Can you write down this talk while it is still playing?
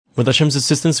With Hashem's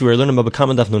assistance, we are learning about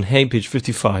B'Kama Daf Nun Hey, page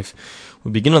 55.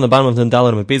 We begin on the bottom of the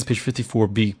Dalet on page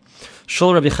 54b.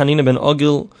 Shol Rabbi Chanina ben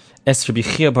Ogil es Rabbi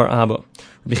Chia bar Abba.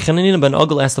 Rabbi Chanina ben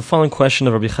Ogil asked the following question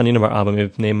of Rabbi Chanina bar Abba: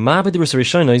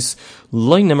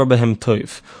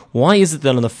 Why is it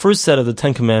that on the first set of the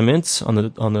Ten Commandments, on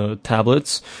the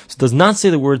tablets, it does not say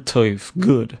the word toiv,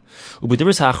 good? But in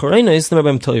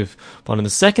the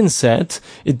second set,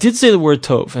 it did say the word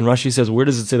tov. And Rashi says, where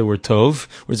does it say the word tov?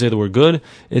 Where does it say the word good?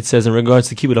 It says, in regards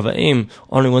to kibbud avayim,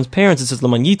 honoring one's parents, it says,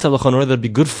 L'manyita l'chan, or that it'd be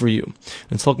good for you. And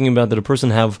it's talking about that a person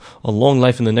have a long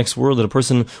life in the next world, that a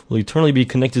person will eternally be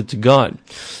connected to God.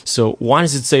 So why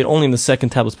does it say it only in the second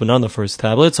tablets, but not in the first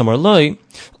tablets? Amar Loi,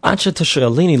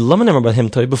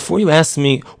 before you ask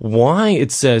me why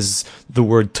it says the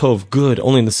word tov, good,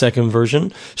 only in the second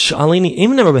version,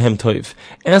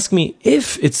 ask me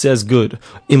if it says good,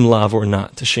 imlav or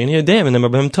not. Because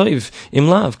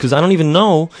I don't even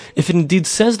know if it indeed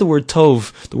says the word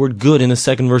tov, the word good, in the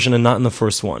second version and not in the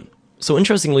first one. So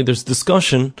interestingly, there's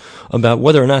discussion about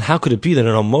whether or not, how could it be that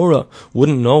an Amora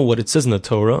wouldn't know what it says in the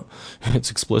Torah?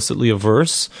 It's explicitly a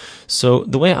verse. So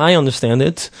the way I understand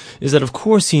it is that of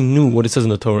course he knew what it says in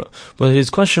the Torah. But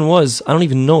his question was, I don't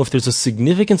even know if there's a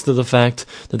significance to the fact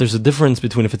that there's a difference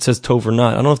between if it says Tov or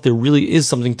not. I don't know if there really is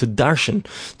something to darshan,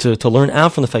 to learn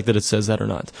out from the fact that it says that or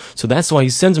not. So that's why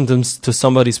he sends him to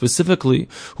somebody specifically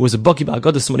who was a Baki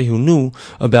Ba'agada, somebody who knew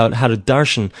about how to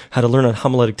darshan, how to learn on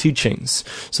homiletic teachings.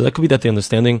 So that could be that the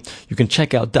understanding. You can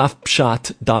check out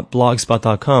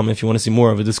dafpshat.blogspot.com if you want to see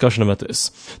more of a discussion about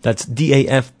this. That's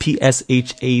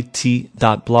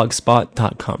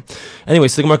dafpshat.blogspot.com. Anyway,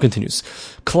 so the Gemara continues.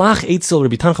 Klach Eitzel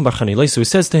Rabbi Tanchon bar Chanilai. So he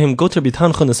says to him, go to Rabbi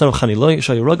Tanchon, the son of Chanilai,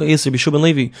 Shayaraga is Rabbi Shua ben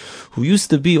Levi, who used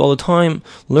to be all the time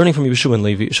learning from Rabbi Shua ben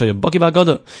Levi. Shayabaki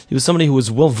Ba'agada. He was somebody who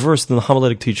was well versed in the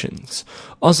homiletic teachings.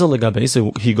 Also legabe,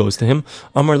 so he goes to him.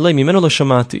 Amar le mimeno lo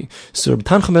shamati. So Rabbi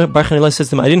Tanchon bar Chanilai says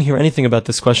to him, I didn't hear anything about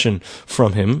this question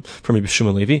from him, from Rabbi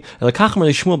Shua ben Levi.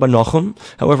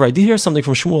 However, I did hear something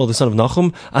from Shmuel, the son of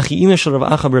Nachum, Achi Ima shel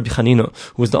Rav Acha Rabbi Chanina,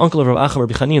 who was the uncle of Rav Acha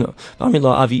Rabbi Chanina.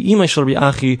 Avi Ima shel Rabbi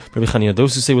Achi Rabbi Chanina.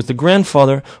 Those who say was the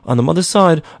grandfather on the mother's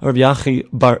side of Rabbi Achi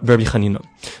bar Rabbi Chanina.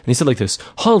 And he said like this,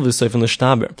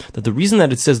 that the reason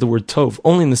that it says the word tov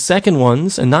only in the second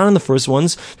ones and not in the first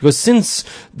ones, because since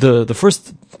the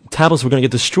first tablets were going to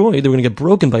get destroyed, they were going to get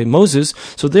broken by Moses,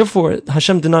 so therefore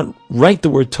Hashem did not write the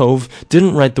word tov,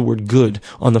 didn't write the word good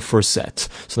on the first set.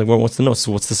 So the Gemara wants to know,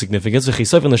 so what's the significance? Just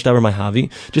because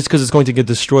it's going to get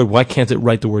destroyed, why can't it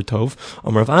write the word tov?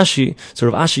 Rav Ashi, so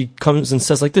Rav Ashi comes and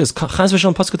says like this, because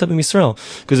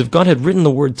if God had written the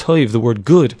word tov, the word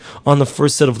good, on the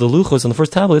first set of the luchos, on the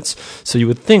first tablets, so you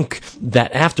would think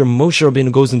that after Moshe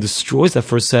Rabbeinu goes and destroys that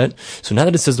first set, so now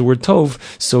that it says the word tov,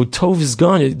 so tov is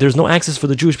gone, there's no access for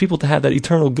the Jewish people to have that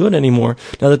eternal good anymore,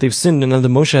 now that they've sinned and now that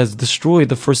Moshe has destroyed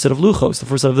the first set of luchos, the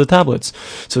first set of the tablets.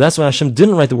 So that's why Hashem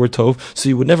didn't write the word tov, so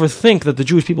you would never think that the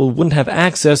Jewish people wouldn't have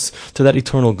access to that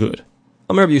eternal good.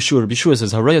 Rabbi Yeshua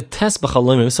says, Haraya tes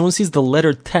b'chaloim. If someone sees the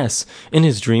letter tes in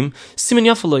his dream, simen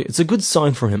yafaloi, it's a good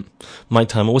sign for him. My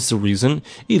time, what's the reason?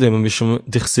 If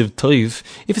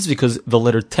it's because the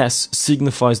letter tes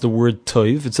signifies the word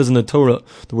toiv, it says in the Torah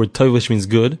the word toiv, which means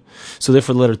good. So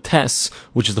therefore the letter tes,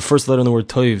 which is the first letter in the word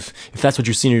toiv, if that's what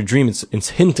you see in your dream, it's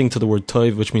hinting to the word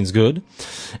toiv, which means good.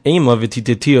 We find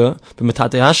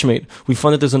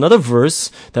that there's another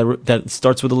verse that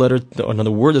starts with the letter, or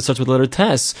another word that starts with the letter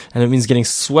tes, and it means getting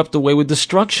swept away with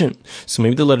destruction. So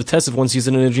maybe the letter tes, if one sees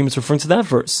it in a dream, it's referring to that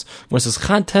verse. When it says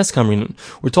chad tes kamrinun,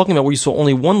 we're talking about where you saw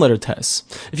only one letter tes.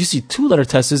 If you see two letter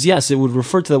teses, yes, it would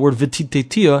refer to that word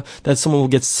vititetia, that someone will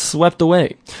get swept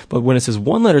away. But when it says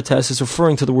one letter tes, it's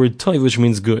referring to the word toiv, which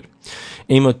means good.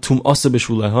 Ema tum asa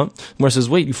b'shuleha, where it says,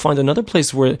 wait, you find another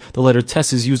place where the letter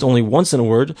tes is used only once in a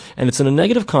word, and it's in a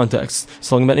negative context. It's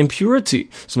talking about impurity.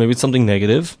 So maybe it's something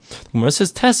negative. Where it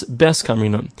says tes bes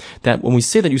kamrinun, that when we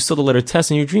say that you saw the letter tes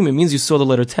in your dream, it means you saw the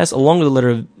letter tes along with the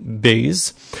letter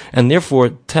beis, and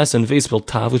therefore tes and vei spell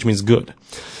tav, which means good.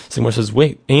 So Gemara says,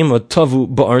 wait, Ema tavu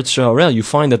ba'aretz sha'arel. You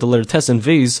find that the letter tes and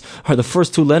veis are the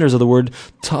first two letters of the word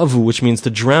tavu, which means to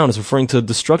drown. It's referring to the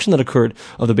destruction that occurred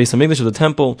of the Beis Hamikdash, of the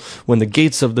temple, when the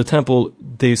gates of the temple,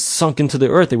 they sunk into the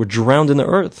earth. They were drowned in the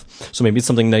earth. So maybe it's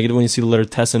something negative when you see the letter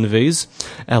tes and veis.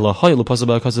 So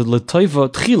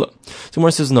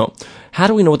Gemara says, no. How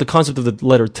do we know what the concept of the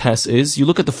letter tes is? You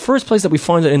look at the first place that we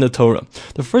find it in the Torah.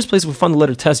 The first place we find the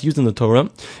letter tes used in the Torah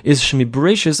is Shemi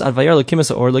Bereshis ad Vayar Elokim es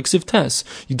ha'or leksiv tes.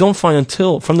 You don't find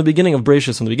until, from the beginning of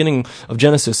Bereshis, from the beginning of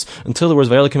Genesis, until the words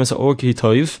Vayar Elokim es ha'or ki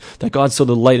toiv, that God saw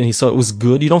the light and he saw it was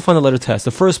good, you don't find the letter tes.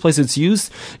 The first place it's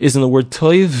used is in the word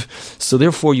toiv, so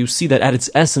therefore you see that at its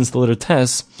essence the letter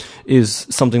tes is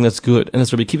something that's good. And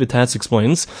as Rabbi Kiva Tatz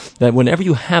explains, that whenever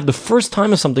you have the first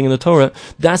time of something in the Torah,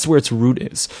 that's where its root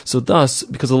is. So thus,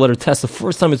 because the letter tes, the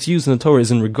first time it's used in the Torah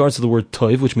is in regards to the word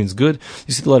toiv, which means good.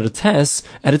 You see the letter tes,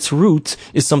 at its root,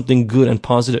 is something good and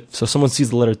positive. So if someone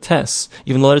sees the letter tes,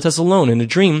 even the letter tes alone, in a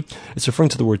dream, it's referring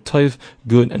to the word toiv,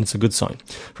 good, and it's a good sign.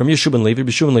 From Yeshua ben Levi,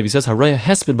 Yeshua ben Levi says, Haraya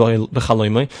hesped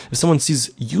b'chaloimai, if someone sees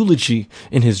eulogy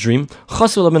in his dream,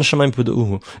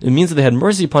 it means that they had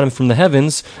mercy upon him from the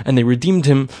heavens, and they redeemed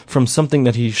him from something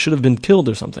that he should have been killed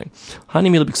or something.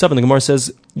 The Gemara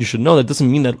says, you should know that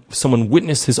doesn't mean that if someone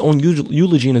witnessed his own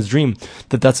eulogy in his dream,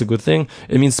 that's a good thing.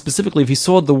 It means specifically if he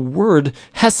saw the word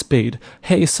hesped,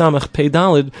 hey samach pei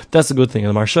dalid, that's a good thing.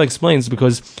 And the Maharsha explains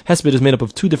because hesped is made up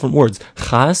of two different words,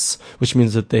 chas, which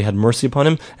means that they had mercy upon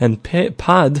him, and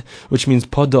pad, which means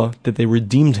pada, that they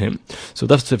redeemed him. So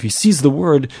that's if he sees the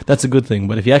word, that's a good thing.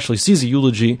 But if he actually sees a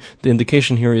eulogy, the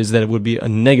indication here is that it would be a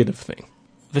negative thing.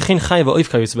 We said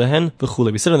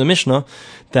in the Mishnah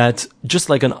that just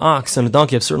like an ox and a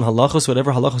donkey have certain halachos,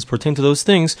 whatever halachos pertain to those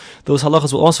things, those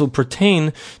halachos will also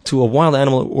pertain to a wild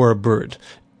animal or a bird,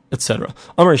 etc.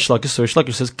 Amar Rish Lakish, so Rish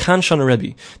Lakish says, Kan Shana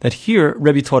Rebbe, that here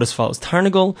Rebbe taught as follows,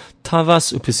 Tarnagol,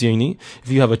 Tavas, Upisyoni, if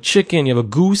you have a chicken, you have a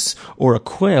goose, or a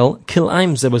quail,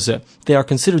 Kilaim Zebazeh, they are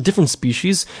considered different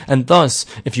species, and thus,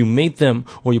 if you mate them,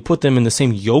 or you put them in the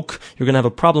same yoke, you're going to have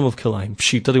a problem of Kilaim.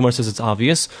 Pshita, the Gemara says it's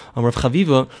obvious. Rav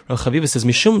Chaviva says,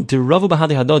 Mishum Diravu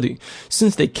Bahadi Hadodi,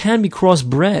 since they can be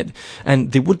crossbred,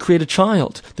 and they would create a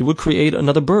child, they would create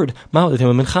another bird,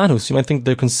 you might think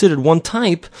they're considered one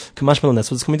type, Kamashmalan,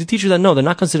 that's what's coming to teach you that no, they're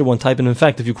not considered one type, and in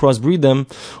fact, if you crossbreed them,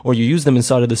 or you use them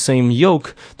inside of the same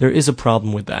yoke, there is a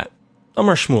problem with that.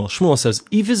 Amar Shmuel. Shmuel says,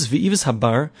 Ivis v'ivis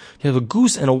habar, you have a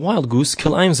goose and a wild goose,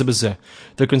 kilayim zebezeh.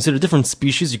 They're considered different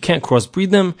species, you can't crossbreed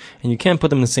them, and you can't put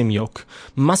them in the same yoke.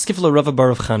 Maskif la Rav Bar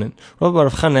Rav Chanan. Rav Bar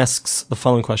Rav Chanan asks the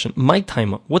following question, My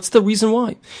taima, what's the reason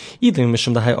why? If the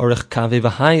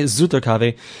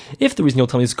reason you'll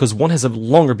tell me is because one has a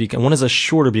longer beak and one has a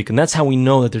shorter beak, and that's how we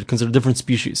know that they're considered different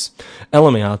species.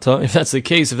 Elameata, if that's the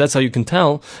case, if that's how you can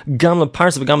tell, gamla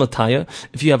parsa v'gamla taya,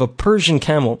 if you have a Persian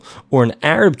camel or an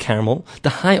Arab camel, the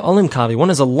high olim kavi, one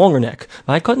has a longer neck.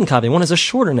 The high cotton kavi, one has a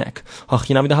shorter neck. So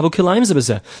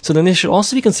then they should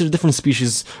also be considered different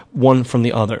species, one from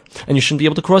the other. And you shouldn't be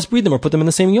able to crossbreed them or put them in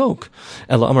the same yoke.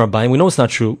 Ella Amar Abai, we know it's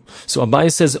not true. So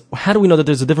Abai says, how do we know that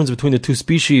there's a difference between the two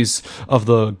species of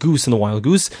the goose and the wild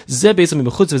goose? The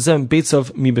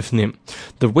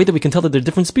way that we can tell that they're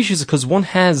different species is because one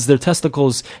has their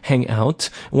testicles hang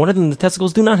out, and one of them, the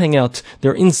testicles do not hang out.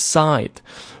 They're inside.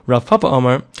 Rav Papa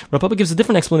gives a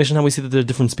different explanation how we see that they're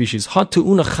different species. One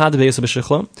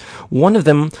of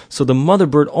them, so the mother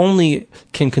bird only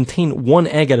can contain one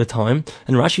egg at a time,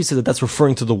 and Rashi says that that's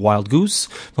referring to the wild goose.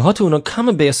 However,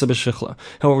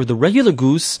 the regular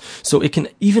goose, so it can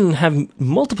even have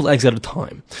multiple eggs at a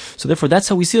time. So therefore, that's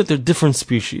how we see that they're different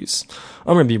species.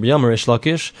 Amar Rabbi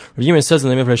Yirmiyah says in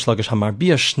the name of Rish Lakish, Hamar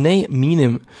bia shnei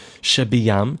minim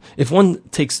shebiyam. If one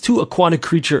takes two aquatic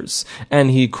creatures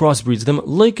and he crossbreeds them,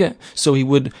 so he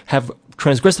would have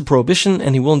transgressed the prohibition,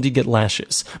 and he will indeed get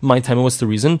lashes. My time, what's the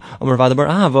reason? Rav Adabar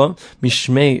Ahava,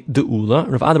 Mishmei De'ula.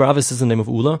 Rav Adabar Ahava says the name of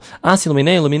Ula. Asi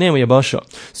Lamineu Yabasha.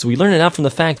 So we learn it out from the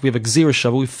fact we have a Gzira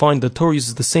Shava. We find the Torah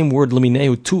uses the same word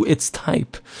Lamineu to its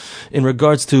type in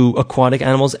regards to aquatic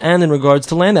animals and in regards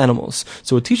to land animals.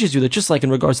 So it teaches you that just like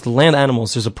in regards to land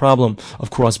animals, there's a problem of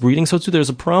crossbreeding, so too there's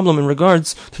a problem in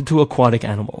regards to aquatic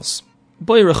animals.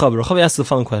 Rechav asks the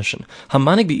following question.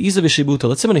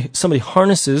 Let's say somebody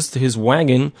harnesses to his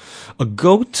wagon a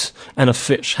goat and a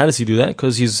fish. How does he do that?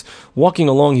 Because he's walking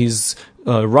along, he's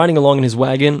riding along in his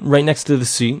wagon right next to the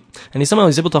sea, and he's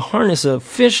able to harness a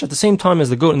fish at the same time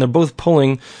as the goat, and they're both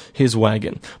pulling his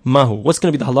wagon. Mahu, what's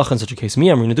going to be the halacha in such a case?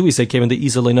 Do we say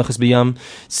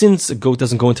since a goat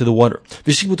doesn't go into the water,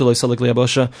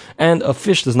 and a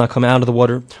fish does not come out of the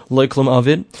water,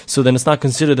 so then it's not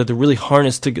considered that they're really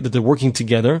harnessed, that they're working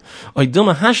together. Or do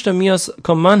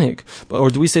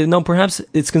we say, no, perhaps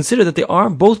it's considered that they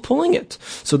are both pulling it,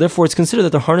 so therefore it's considered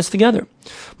that they're harnessed together.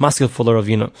 So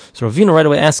Ravina right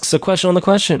away asks a question on the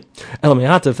question.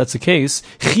 If that's the case,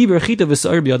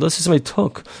 let's say somebody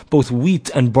took both wheat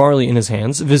and barley in his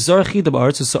hands. So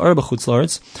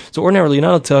ordinarily you're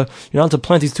not allowed to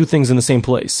plant these two things in the same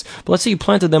place. But let's say you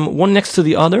planted them one next to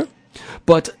the other,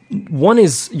 But one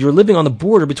is you're living on the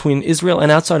border between Israel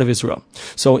and outside of Israel.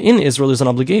 So in Israel, there's an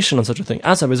obligation on such a thing.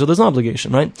 Outside of Israel, there's no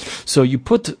obligation, right? So you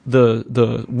put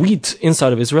the wheat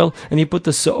inside of Israel, and you put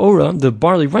the seorah, the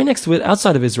barley, right next to it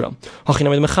outside of Israel.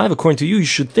 According to you, you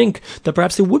should think that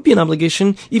perhaps there would be an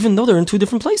obligation, even though they're in two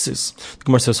different places. The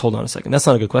Gemara says, hold on a second. That's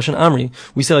not a good question. Amri,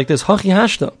 we say like this, Hachi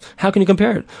hashta. How can you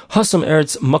compare it? Hasam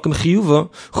eretz makom chiyuva,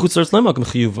 chutz eretz le makom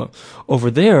chiyuva. Over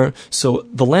there, so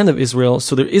the land of Israel,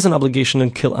 so there is an obligation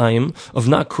in Kilayim of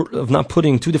not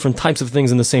putting two different types of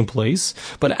things in the same place,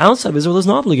 but outside of Israel there's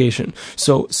no obligation.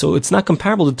 So it's not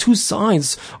comparable. The two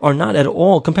sides are not at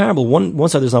all comparable. One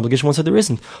side there's an obligation, one side there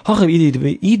isn't. But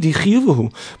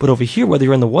over here, whether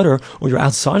you're in the water or you're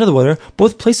outside of the water,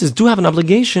 both places do have an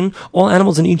obligation. All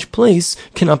animals in each place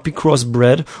cannot be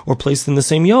crossbred or placed in the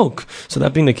same yoke. So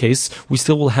that being the case, we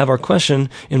still will have our question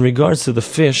in regards to the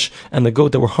fish and the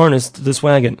goat that were harnessed to this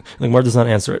wagon. And the Gemara does not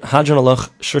answer it. Hadran alach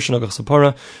Shoshan Ogach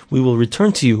Sapara. We will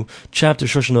return to you, chapter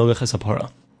Shoshan Ogach Sapara.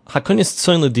 Hakonis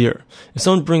tzoin ledir. If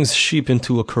someone brings sheep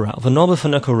into a corral, and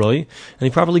he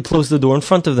properly closed the door in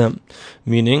front of them,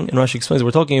 meaning, and Rashi explains,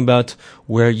 we're talking about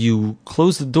where you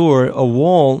close the door, a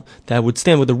wall that would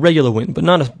stand with a regular wind, but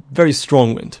not a very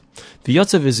strong wind. The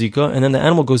yatsa vizika, and then the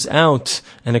animal goes out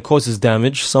and it causes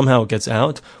damage, somehow it gets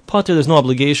out. Pater, there's no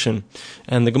obligation.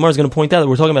 And the Gemara is going to point out that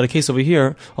we're talking about a case over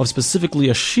here of specifically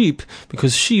a sheep,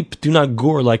 because sheep do not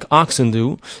gore like oxen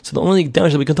do. So the only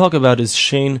damage that we can talk about is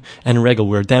shein and regel,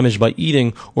 where damage by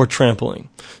eating or trampling.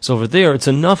 So over there, it's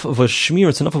enough of a shmir,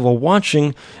 it's enough of a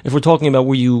watching, if we're talking about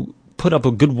where you put up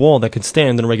a good wall that could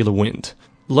stand in a regular wind.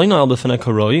 Let's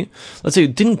say you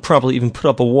didn't properly even put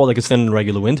up a wall that could stand in a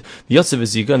regular wind, and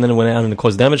then it went out and it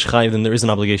caused damage, then there is an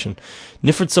obligation.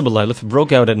 If it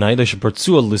broke out at night, they should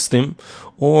pursue a listim,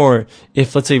 or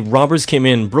if, let's say, robbers came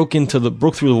in, broke through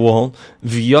the wall,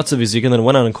 and then it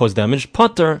went out and caused damage,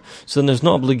 pater, so then there's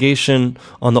no obligation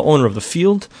on the owner of the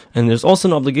field, and there's also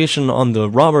no obligation on the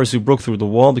robbers who broke through the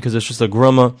wall, because it's just a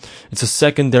grama, it's a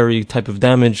secondary type of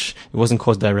damage, it wasn't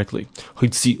caused directly.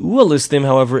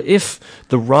 However, if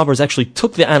the robbers actually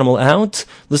took the animal out,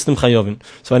 listim chayovin.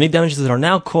 So any damages that are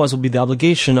now caused will be the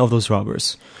obligation of those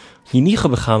robbers.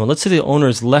 Let's say the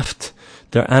owners left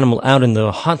their animal out in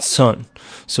the hot sun.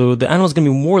 So the animal is going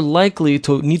to be more likely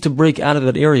to need to break out of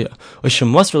that area. Or if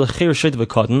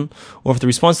the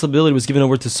responsibility was given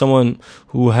over to someone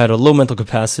who had a low mental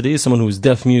capacity, someone who was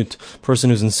deaf, mute,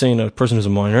 person who's insane, a person who's a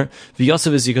minor, then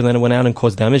it went out and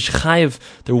caused damage,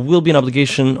 there will be an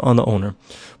obligation on the owner.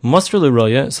 So let's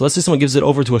say someone gives it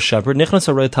over to a shepherd.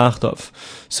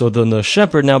 So then the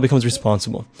shepherd now becomes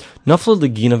responsible. Let's say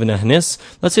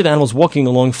the animal's walking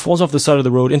along, falls off the side of the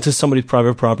road into somebody's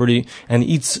private property, and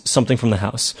eats something from the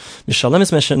house.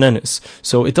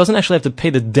 So it doesn't actually have to pay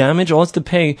the damage. All it's to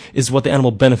pay is what the animal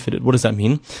benefited. What does that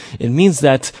mean? It means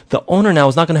that the owner now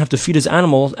is not going to have to feed his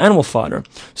animal fodder.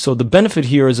 So the benefit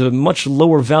here is a much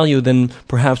lower value than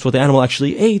perhaps what the animal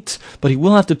actually ate, but he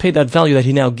will have to pay that value that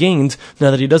he now gained, now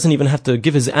that he doesn't even have to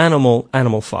give his animal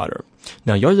fodder.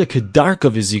 Now, Yarda Kedarka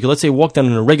Vizika, let's say it walked down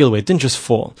in a regular way, it didn't just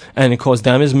fall, and it caused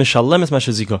damage, Mishalemes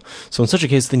Mashazika. So in such a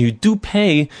case, then you do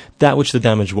pay that which the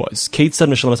damage was. Kate said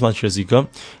Mishalemes Mashazika.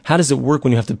 How does it work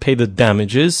when you have to pay the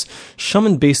damages?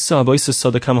 Shaman Beisa, Boisa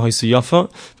Sadakama Hoisayafa,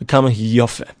 Vakama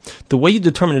Hiyafe. The way you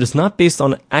determine it is not based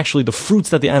on actually the fruits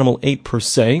that the animal ate per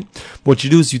se. What you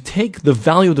do is you take the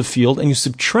value of the field and you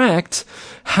subtract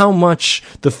how much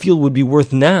the field would be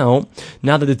worth now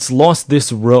that it's lost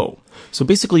this row. So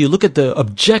basically, you look at the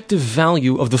objective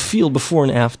value of the field before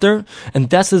and after, and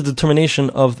that's the determination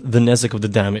of the nezek of the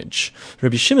damage.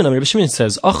 Rabbi Shimon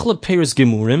says, Achla peiros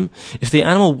gemurim, if the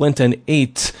animal went and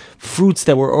ate fruits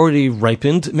that were already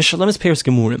ripened, mishalemes peiros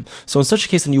gemurim. So in such a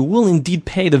case, then you will indeed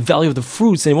pay the value of the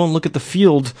fruits, and you won't look at the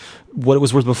field, what it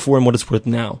was worth before and what it's worth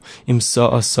now. Depending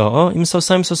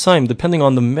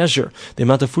on the measure, the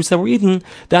amount of fruits that were eaten,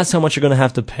 that's how much you're going to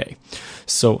have to pay.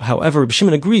 So, however, Rabbi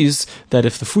Shimon agrees that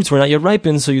if the fruits were not yet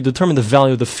ripened, so you determine the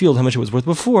value of the field, how much it was worth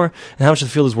before, and how much the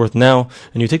field is worth now,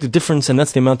 and you take the difference, and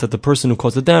that's the amount that the person who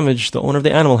caused the damage, the owner of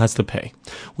the animal, has to pay.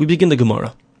 We begin the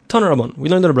Gemara. Taner Rabban, we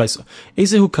learned in the Brisa.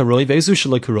 Ezehu karoi ve'ezu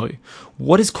shaloi karoi.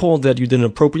 What is called that you did an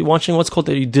appropriate watching? What's called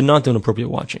that you did not do an appropriate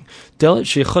watching? If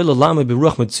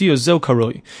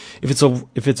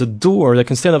it's a door that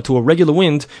can stand up to a regular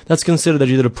wind, that's considered that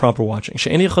you did a proper watching. If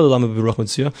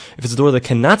it's a door that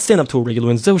cannot stand up to a regular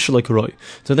wind, so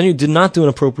then you did not do an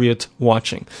appropriate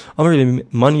watching.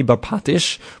 Mani Bar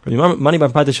Patish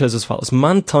says as follows: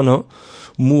 Man Tano,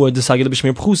 muad desagid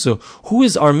b'shmir pchusa. Who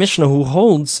is our Mishnah who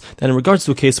holds that in regards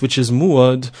to a case which is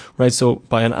muad, right? So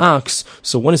by an ox,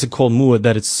 so when is it called muad?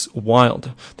 That it's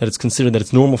wild, that it's considered that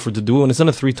it's normal for it to do it, and it's done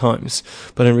it 3 times.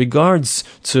 But in regards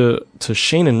to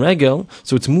shein and regel,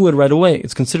 so it's muad right away.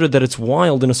 It's considered that it's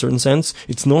wild in a certain sense.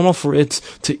 It's normal for it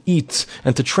to eat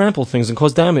and to trample things and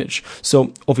cause damage.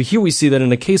 So over here we see that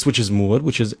in a case which is muad,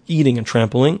 which is eating and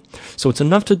trampling, so it's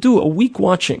enough to do a weak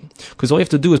watching, because all you have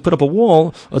to do is put up a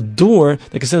wall, a door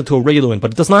that can stand up to a regular wind,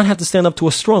 but it does not have to stand up to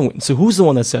a strong wind. So who's the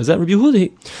one that says that? Rabbi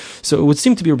Yehuda. So it would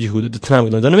seem to be Rabbi Yehuda. The Tanna we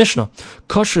learned in the Mishnah.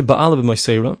 Kosher ba'ala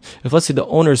b'maseira. If let's say the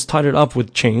owners tied it up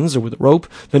with chains or with a rope,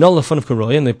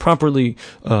 and they properly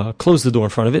closed the door in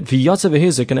front of it,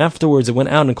 and afterwards it went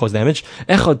out and caused damage.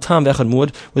 Echad tam v'echad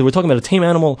muad, whether we're talking about a tame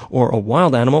animal or a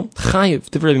wild animal, chayiv.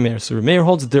 So Rabbi Meir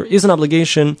holds that there is an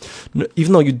obligation,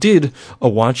 even though you did a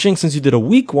watching, since you did a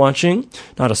weak watching,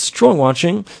 not a strong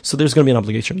watching, so there's going to be an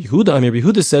obligation.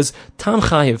 Yehuda says tam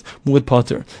chayiv muad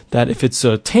pater, that if it's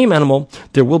a tame animal,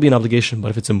 there will be an obligation, but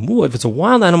if it's a muad, if it's a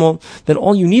wild animal, then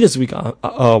all you need is a weak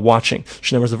watching.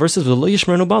 The verse says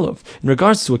in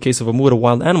regards to a case of a muad, a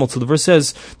wild animal, so the verse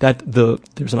says that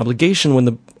there's an obligation when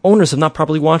the owners have not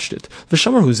properly watched it.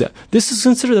 V'shamar huzeh. This is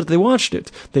considered that they watched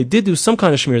it. They did do some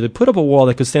kind of shmir. They put up a wall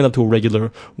that could stand up to a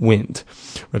regular wind.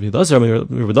 Rabbi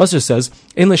Elazar says,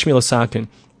 Ein le'shmir l'sakin,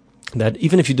 that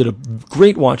even if you did a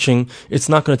great watching, it's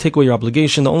not going to take away your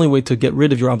obligation. The only way to get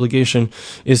rid of your obligation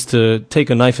is to take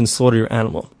a knife and slaughter your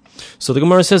animal. So the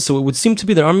Gemara says, so it would seem to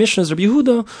be that our Mishnah is Rabbi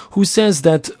Yehuda, who says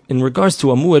that in regards to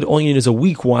a muad, all you need is a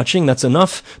weak watching, that's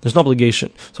enough, there's no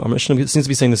obligation. So our Mishnah seems to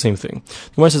be saying the same thing.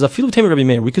 The Gemara says, Afilu Tamer Rabbi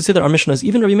Meir. We could say that our Mishnah is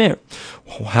even Rabbi Meir.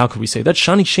 How could we say that?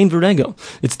 Shani shein v'regel.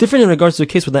 It's different in regards to a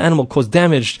case where the animal caused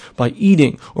damage by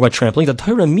eating or by trampling. The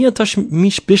Torah miyatash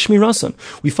bishmirasan.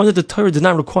 We find that the Torah did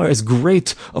not require as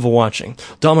great of a watching.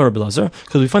 Dama Rabbi Elazar,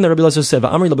 because we find that Rabbi Elazar said,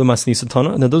 V'amri la b'masni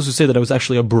satana, and then those who say that it was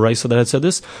actually a brayso that had said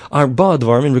this, are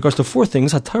ba'advarim in regards to 4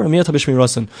 things. Does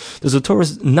the Torah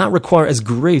not require as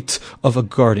great of a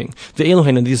guarding?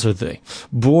 And these are they: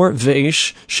 bor,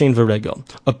 veish, shein, v'regel.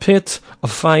 A pit, a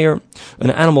fire, an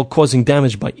animal causing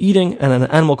damage by eating, and an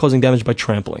animal causing damage by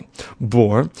trampling.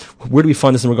 Bor, where do we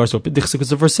find this in regards to a pit? Because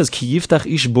the verse says, ki yiftach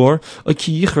ish bor, a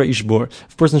ki yichra ish bor.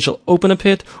 If a person shall open a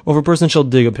pit, or if a person shall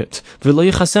dig a pit. V'lo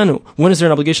yichasenu. When is there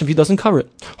an obligation if he doesn't cover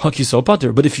it? Hakiso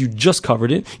pater. But if you just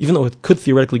covered it, even though it could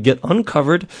theoretically get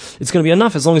uncovered, it's going to be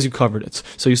enough as long as you covered it.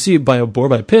 So you see, by a bore,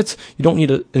 by a pit, you don't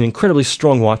need an incredibly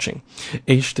strong watching.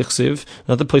 Eish tichsiv,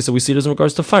 another place that we see it is in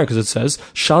regards to fire, because it says,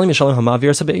 Shalim yeshalim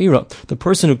hamavir sabeira, the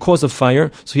person who caused a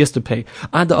fire, so he has to pay.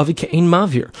 Ada avi ke'ein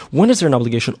mavir. When is there an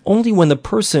obligation? Only when the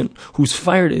person whose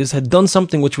fired is had done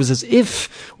something which was as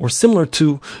if, or similar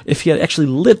to, if he had actually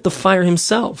lit the fire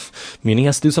himself. Meaning he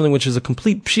has to do something which is a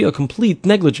complete pshia, a complete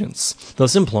negligence.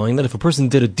 Thus implying that if a person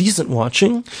did a decent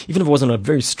watching, even if it wasn't a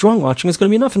very strong watching, it's going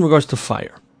to be enough in regards to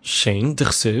fire. Shein,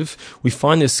 Dichsiv, we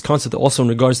find this concept also in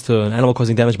regards to an animal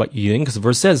causing damage by eating, because the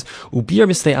verse says, Ubir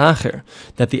mistei acher,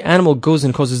 that the animal goes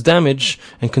and causes damage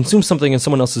and consumes something in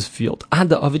someone else's field.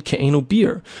 Ada avid ke'enu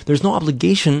bir. There's no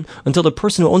obligation until the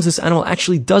person who owns this animal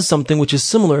actually does something which is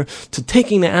similar to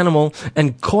taking the animal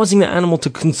and causing the animal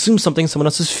to consume something in someone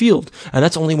else's field. And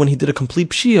that's only when he did a complete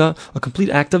pshia, a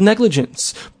complete act of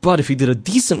negligence. But if he did a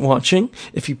decent watching,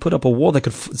 if he put up a wall that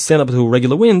could stand up to a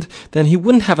regular wind, then he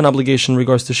wouldn't have an obligation in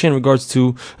regards to in regards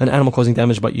to an animal causing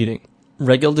damage by eating.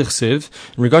 Regel dichsiv,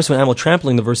 in regards to an animal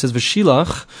trampling, the verse says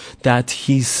v'shilach, that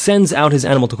he sends out his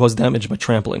animal to cause damage by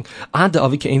trampling. Ad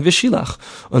avi ke'ein v'shilach,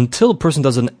 until a person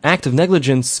does an act of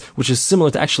negligence which is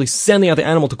similar to actually sending out the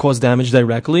animal to cause damage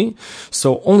directly,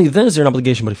 so only then is there an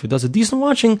obligation. But if he does a decent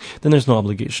watching, then there's no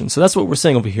obligation. So that's what we're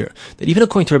saying over here, that even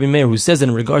according to Rabbi Meir, who says that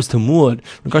in regards to muad, in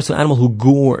regards to an animal who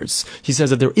gores, he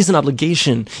says that there is an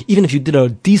obligation even if you did a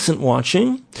decent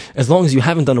watching, as long as you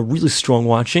haven't done a really strong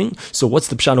watching. So what's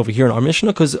the pshat over here in our Mishnah?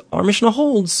 Because our Mishnah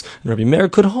holds, and Rabbi Meir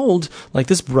could hold, like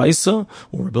this Brisa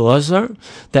or Rabbi Elazar,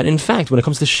 that in fact, when it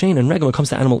comes to shein and regel, when it comes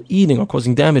to animal eating or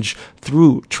causing damage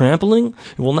through trampling,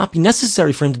 it will not be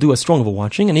necessary for him to do as strong of a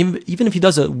watching, and even if he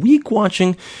does a weak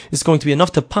watching, it's going to be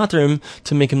enough to pater him,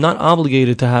 to make him not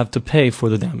obligated to have to pay for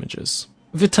the damages.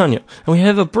 Vitanya. And we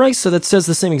have a brisa that says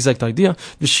the same exact idea.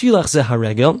 V'shilach zeh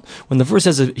haregel. When the verse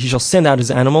says that he shall send out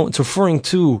his animal, it's referring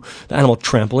to the animal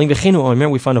trampling. V'chenu omer,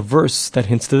 we find a verse that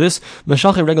hints to this.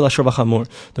 Meshalchei regel asher b'chamor.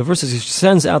 The verse says he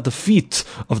sends out the feet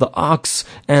of the ox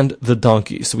and the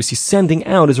donkey. So we see sending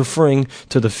out is referring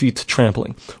to the feet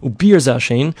trampling. Ubir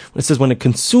zashein, when it says when it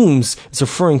consumes, it's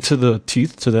referring to the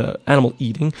teeth, to the animal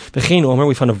eating. V'chenu omer,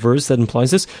 we find a verse that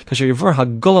implies this. Kasher yivar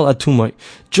hagolal atumai.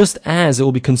 Just as it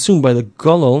will be consumed by the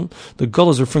Golol. The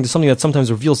Golol is referring to something that sometimes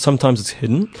reveals, sometimes it's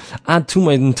hidden. Ad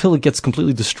Tumah, until it gets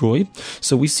completely destroyed.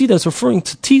 So we see that it's referring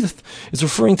to teeth. It's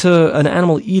referring to an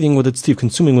animal eating with its teeth,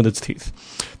 consuming with its teeth.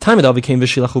 Tamid became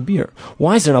Vishilachu Bir.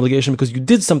 Why is there an obligation? Because you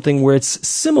did something where it's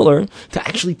similar to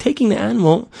actually taking the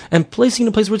animal and placing it in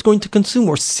a place where it's going to consume,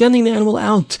 or sending the animal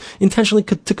out intentionally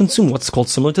to consume. What's called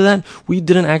similar to that? We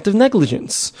did an act of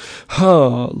negligence.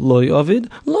 Loy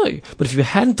Ovid, loy. But if you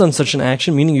hadn't done such an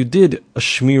action, meaning you did a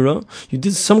shmira, you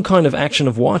did some kind of action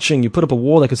of watching, you put up a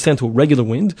wall that could stand to a regular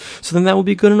wind, so then that would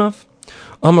be good enough.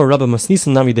 Amar Rabba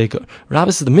Masnisan Namideka.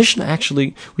 Rabba says the Mishnah,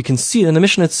 actually, we can see it in the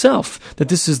Mishnah itself that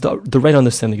this is the right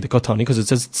understanding, the Katani, because it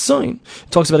says it's sign.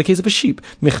 It talks about a case of a sheep.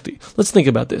 Michti. Let's think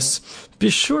about this.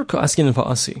 Bishur Ka'askin and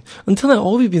Fa'asi. Until now,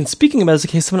 all we've been speaking about is a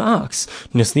case of an ox.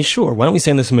 Nisni Shur. Why don't we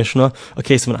say in this Mishnah a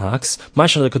case of an ox?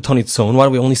 Mashal Katani Tzon. Why do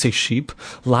we only say sheep?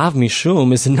 Lav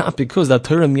Mishum is not because that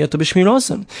Torah Miyata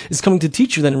Bishmirasim is coming to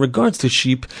teach you that in regards to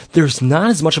sheep, there's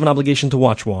not as much of an obligation to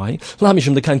watch. Why? Lav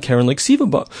Mishum the kan Karen like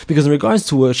Sivaba. Because in regards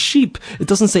to a sheep, it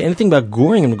doesn't say anything about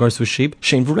goring in regards to a sheep.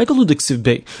 Shame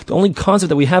The only concept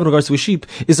that we have in regards to a sheep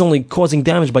is only causing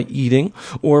damage by eating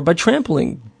or by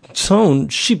trampling.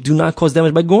 Sheep do not cause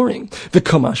damage by goring. And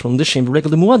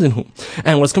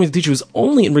what's coming to teach you is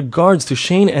only in regards to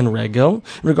Shane and Regel,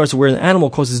 in regards to where an animal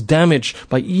causes damage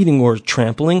by eating or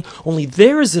trampling, only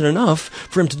there is it enough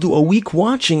for him to do a week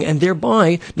watching and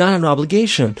thereby not have an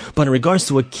obligation. But in regards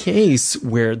to a case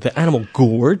where the animal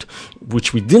gored,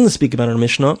 which we didn't speak about in our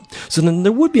Mishnah, so then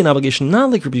there would be an obligation, not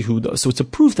like Rabbi Yehuda. So it's a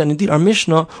proof that indeed our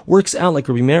Mishnah works out like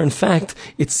Rabbi Meir. In fact,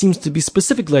 it seems to be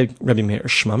specific like Rabbi Meir.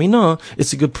 Shema Mina,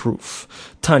 it's a good proof.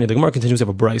 Tanya, the Gemara continues to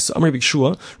have a brayso. Amar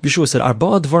Bishua said,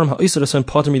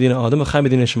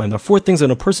 there are four things that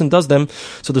when a person does them,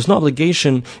 so there's no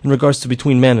obligation in regards to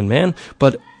between man and man,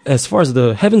 but as far as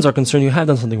the heavens are concerned, you have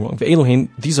done something wrong.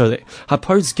 These are they.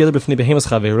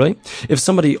 If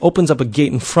somebody opens up a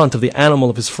gate in front of the animal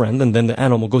of his friend, and then the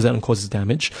animal goes out and causes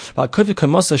damage. If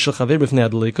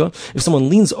someone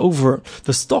leans over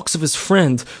the stalks of his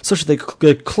friend, such that they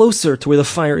get closer to where the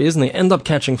fire is, and they end up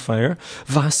catching fire.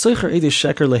 If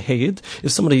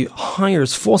somebody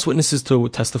hires false witnesses to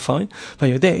testify,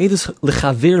 and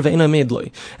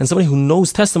somebody who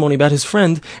knows testimony about his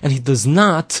friend, and he does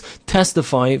not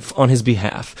testify on his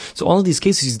behalf. So all of these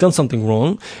cases, he's done something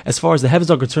wrong. As far as the heavens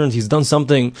are concerned, he's done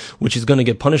something which he's going to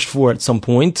get punished for at some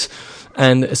point.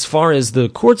 And as far as the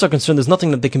courts are concerned, there's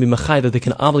nothing that they can be machai, that they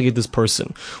can obligate this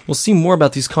person. We'll see more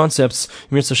about these concepts,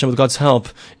 with God's help,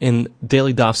 in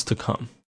daily dafs to come.